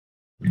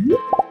Hi!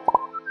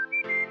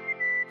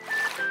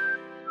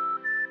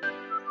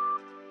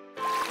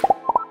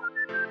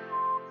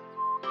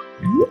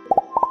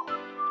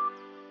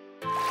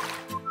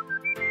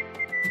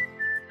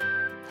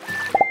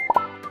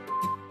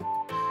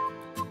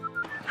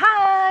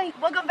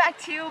 Welcome back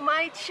to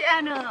my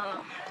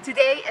channel.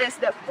 Today is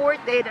the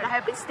 4th day that I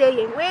have been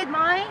staying with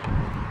my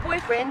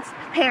boyfriend's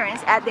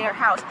parents at their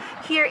house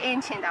here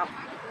in Qingdao.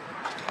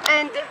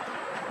 And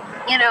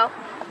you know,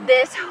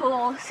 this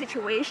whole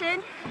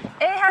situation,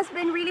 it has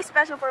been really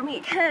special for me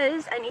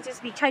because I need to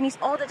speak Chinese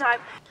all the time.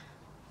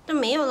 都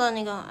没有了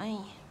那个，哎，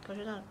不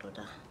知道多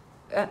大。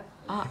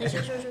你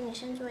先说，你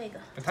先做一个。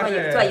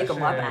做一个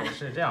模板。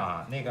是这样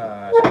啊，那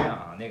个是这样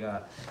啊，那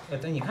个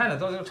你看着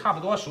都差不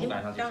多15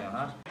赶上就行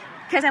了。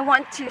Because I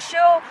want to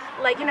show,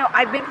 like, you know,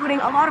 I've been putting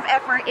a lot of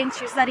effort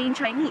into studying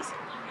Chinese.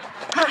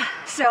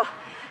 So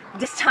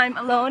this time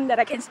alone that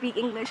I can speak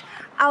English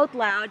out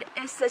loud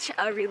is such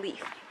a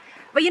relief.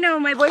 But you know,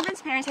 my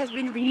boyfriend's parents has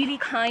been really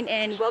kind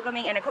and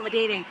welcoming and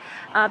accommodating.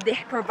 They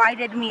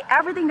provided me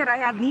everything that I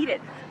have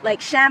needed, like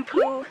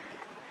shampoo,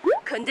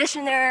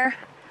 conditioner,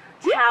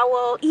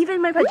 towel,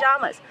 even my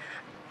pajamas.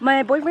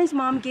 My boyfriend's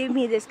mom gave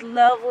me this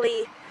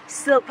lovely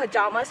silk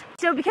pajamas.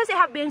 So because they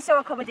have been so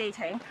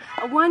accommodating,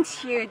 I want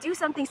to do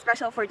something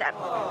special for them.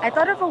 I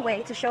thought of a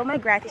way to show my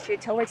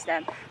gratitude towards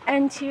them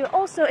and to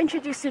also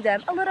introduce to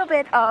them a little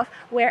bit of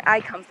where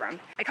I come from.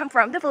 I come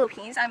from the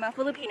Philippines. I'm a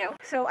Filipino.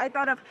 So I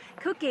thought of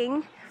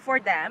cooking for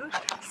them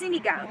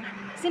Sinigang.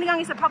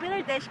 Sinigang is a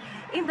popular dish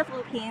in the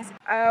Philippines.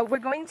 We're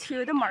going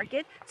to the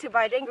market to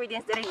buy the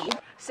ingredients that I need.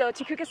 So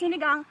to cook a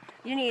Sinigang,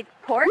 you need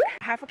pork,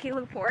 half a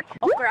kilo pork,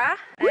 okra,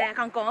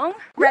 kang,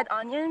 red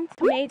onion,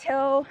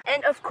 tomato,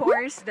 and of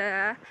course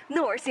the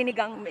Knorr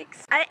Sinigang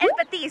mix. And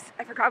Patis.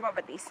 I forgot about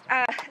Patis.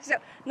 So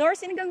Knorr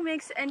Sinigang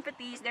mix and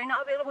Patis, they're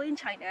not available in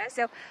China.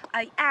 So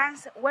I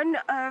asked one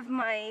of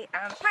my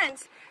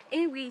friends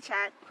in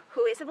WeChat,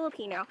 who is a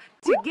Filipino,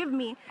 to give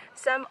me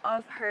some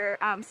of her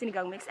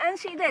Sinigang mix, and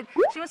she did.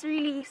 She was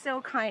really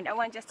so kind. I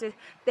want just to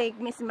thank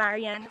Miss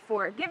Marian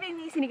for giving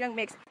me Sinigang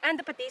mix, and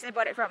the Patis, I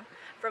bought it from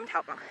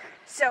Taobao.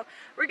 So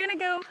we're gonna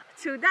go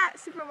to that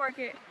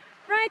supermarket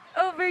right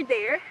over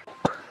there.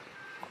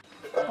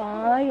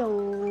 还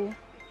有，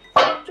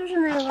就是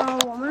那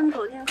个我们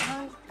昨天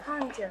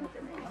看见的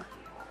那个。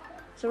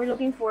So we're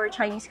looking for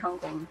Chinese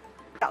kangkong.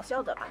 小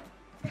小的吧，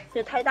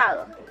这太大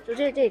了，就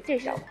这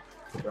小。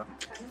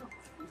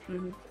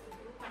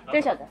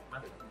这小的。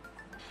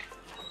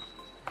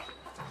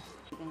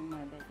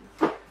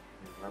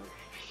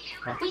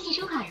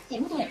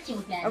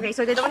Okay,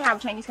 so they don't have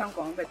Chinese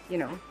kangkong, but you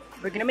know,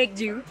 we're gonna make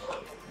do.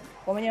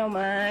 我们要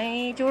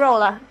买猪肉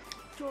了。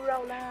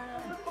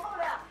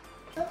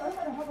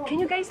Can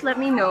you guys let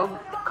me know,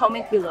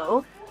 comment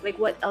below, like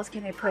what else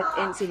can I put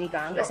in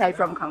Sinigang aside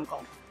from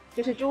kangkong?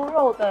 就是猪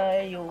肉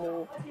的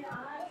有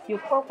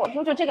pork，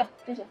 就这个，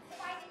这些。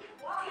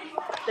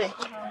对，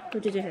就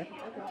这些。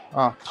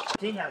啊，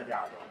今天的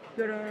价格。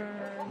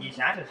以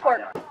前是啥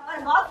价？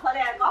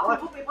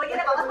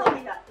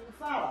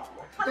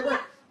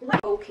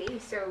 Okay,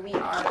 so we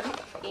are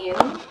in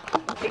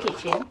the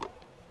kitchen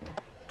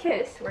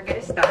because we're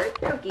gonna start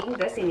cooking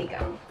the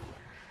Sinigang.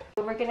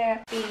 So we're gonna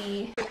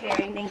be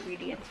preparing the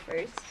ingredients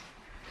first.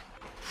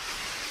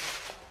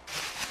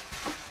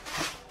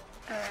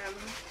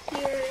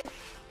 Here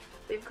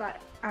we've got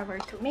our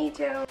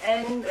tomato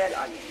and red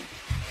onion.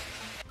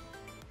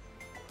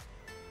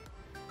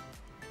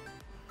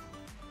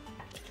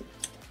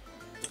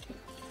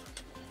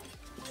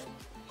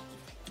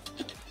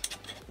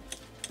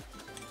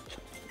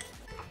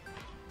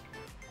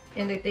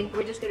 And I think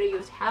we're just gonna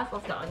use half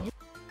of the onion.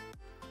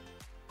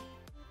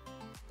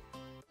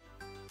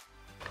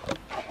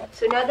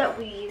 So now that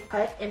we've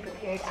cut and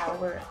prepared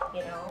our,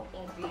 you know,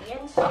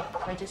 ingredients,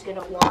 we're just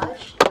gonna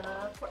wash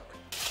the pork.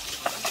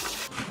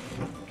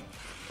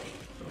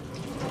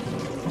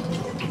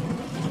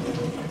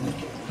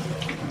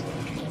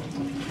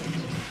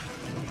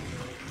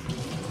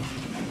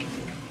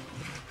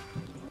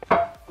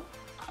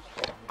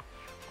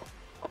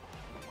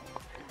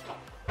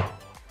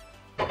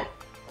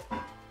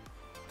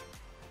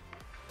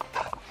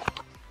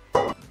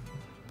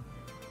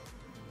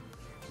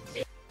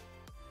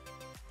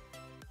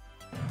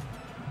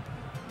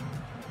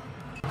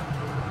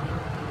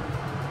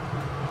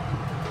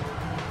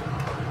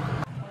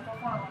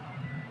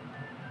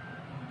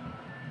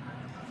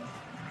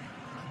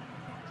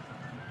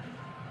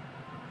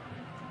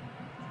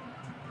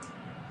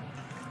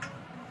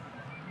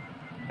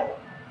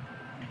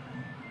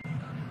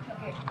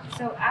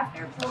 So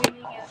after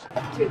boiling it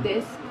to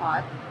this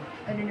pot,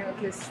 I don't know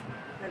because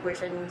my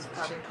boyfriend's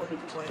father told me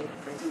to boil it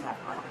first in that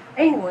pot.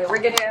 Anyway,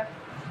 we're gonna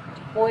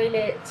boil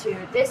it to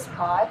this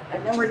pot,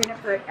 and then we're gonna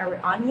put our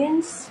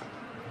onions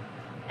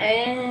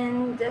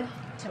and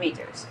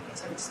tomatoes. Okay,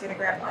 so I'm just gonna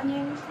grab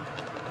onions,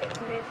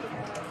 put it in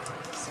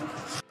a sink.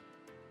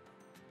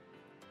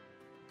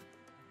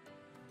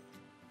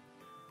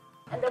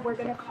 And then we're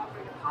gonna cover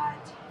the pot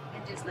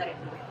and just let it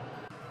boil.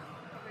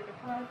 Cover the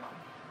pot,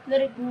 let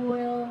it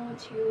boil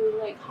to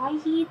like high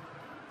heat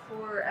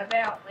for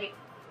about like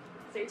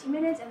 30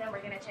 minutes, and then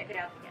we're gonna check it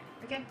out again.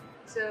 Okay,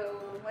 so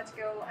let's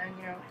go and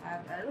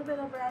have a little bit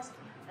of rest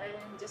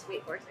and just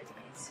wait for 30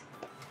 minutes.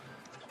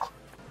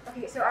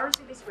 Okay, so our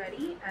soup is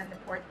ready and the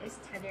pork is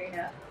tender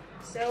enough.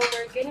 So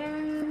we're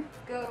gonna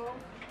go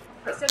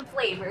put some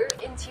flavor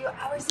into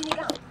our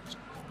sinigang.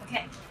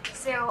 Okay,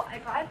 so I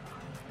brought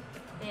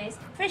this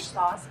fish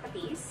sauce,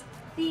 Patis,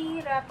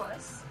 the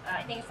rapos.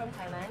 I think it's from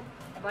Thailand.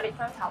 I bought it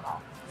from Taobao.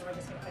 So we're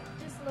just gonna put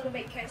just a little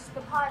bit because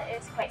the pot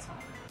is quite small.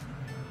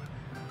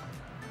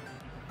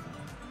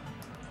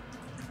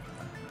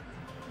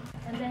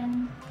 And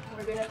then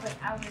we're gonna put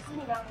our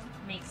sinigang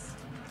mix.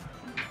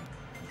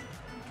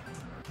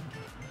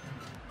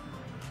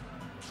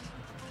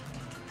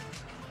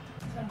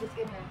 So I'm just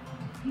gonna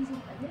use it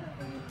a little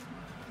bit.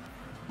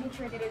 Make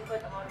sure I didn't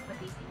put a lot of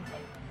Patis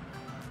inside.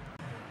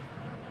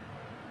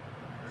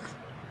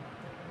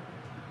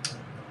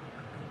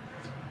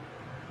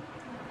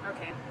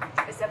 Okay,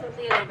 it's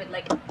definitely a little bit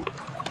like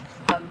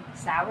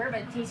sour,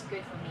 but it tastes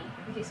good for me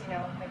because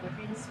my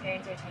boyfriend's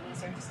parents are Chinese,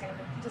 so I'm just gonna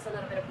put just a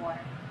little bit of water.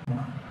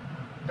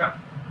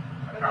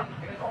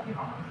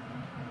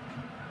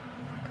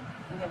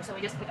 Okay, so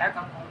we just put our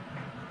kang.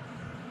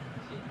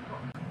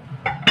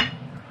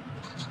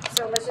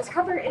 So let's just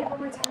cover it one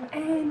more time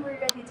and we're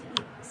ready to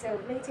eat. So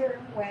later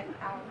when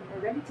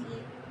we're ready to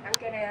eat, I'm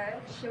gonna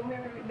show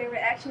the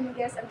reaction. I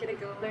guess I'm gonna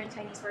go learn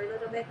Chinese for a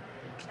little bit.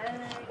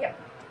 Yeah,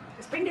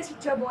 just bring this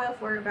to a boil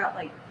for about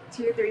like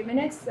 2 or 3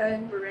 minutes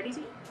and we're ready to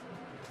eat.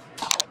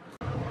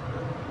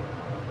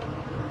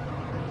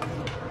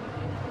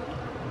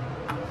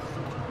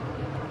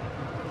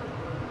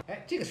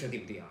 这个是对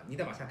不对啊？你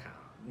得往下看啊！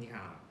你看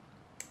啊，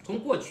从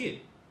过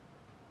去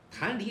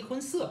谈离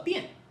婚色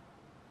变，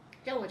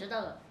这我知道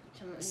了。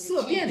什么？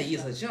色变的意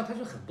思，实际上它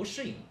是很不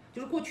适应，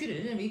就是过去的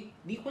人认为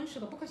离婚是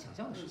个不可想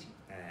象的事情，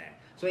哎，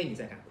所以你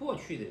再看过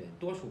去的人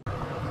多数。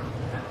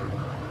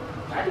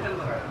还是真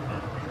的。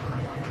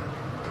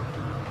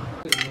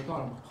这里面倒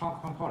了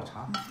泡了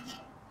茶。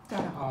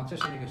啊，这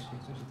是那个谁？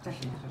这是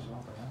老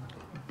板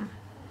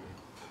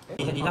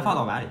娘。你先放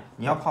到碗里，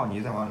你要泡你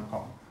就再往里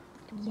泡。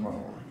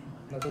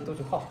那都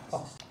是泡。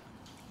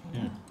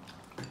嗯。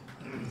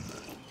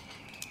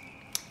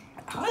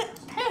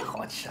太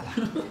好吃了。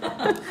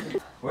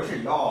不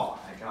是药，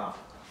还是啊。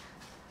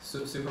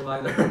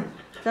Supervisor。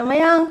怎么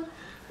样？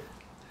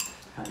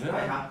感觉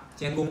为啥？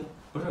监工。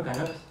不是，感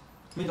觉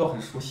味道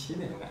很熟悉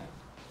那种感觉。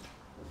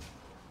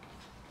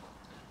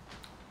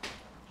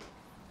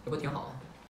这不挺好？